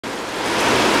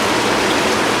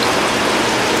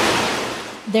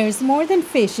There's more than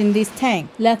fish in this tank.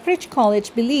 Lethbridge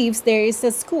College believes there is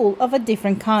a school of a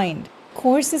different kind.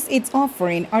 Courses it's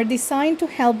offering are designed to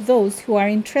help those who are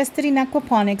interested in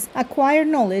aquaponics acquire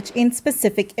knowledge in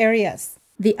specific areas.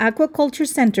 The Aquaculture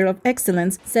Center of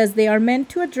Excellence says they are meant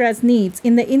to address needs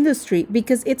in the industry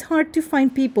because it's hard to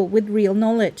find people with real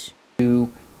knowledge.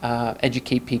 To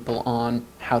educate people on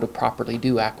how to properly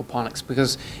do aquaponics,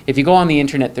 because if you go on the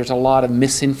internet, there's a lot of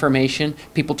misinformation,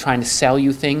 people trying to sell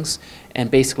you things,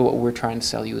 and basically what we're trying to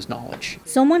sell you is knowledge.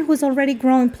 Someone who's already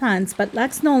growing plants but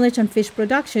lacks knowledge on fish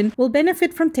production will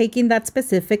benefit from taking that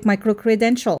specific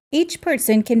micro-credential. Each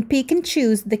person can pick and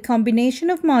choose the combination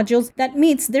of modules that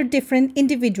meets their different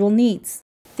individual needs.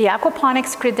 The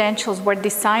aquaponics credentials were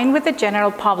designed with the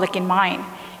general public in mind.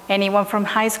 Anyone from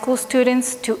high school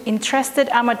students to interested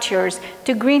amateurs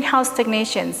to greenhouse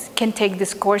technicians can take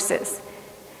these courses.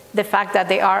 The fact that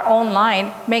they are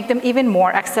online makes them even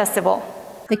more accessible.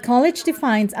 The college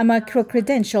defines a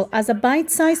micro-credential as a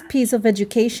bite-sized piece of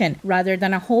education. Rather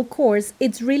than a whole course,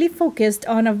 it's really focused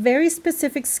on a very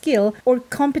specific skill or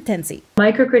competency.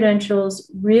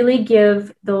 Micro-credentials really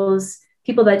give those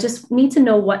people that just need to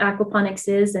know what aquaponics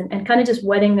is and kind of just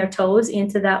wetting their toes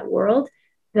into that world.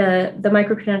 The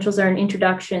micro-credentials are an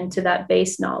introduction to that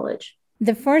base knowledge.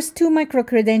 The first 2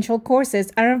 micro-credential courses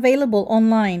are available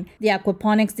online: the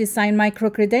Aquaponics Design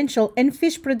Micro-Credential and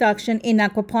Fish Production in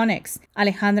Aquaponics.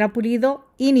 Alejandra Pulido,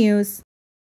 E! News.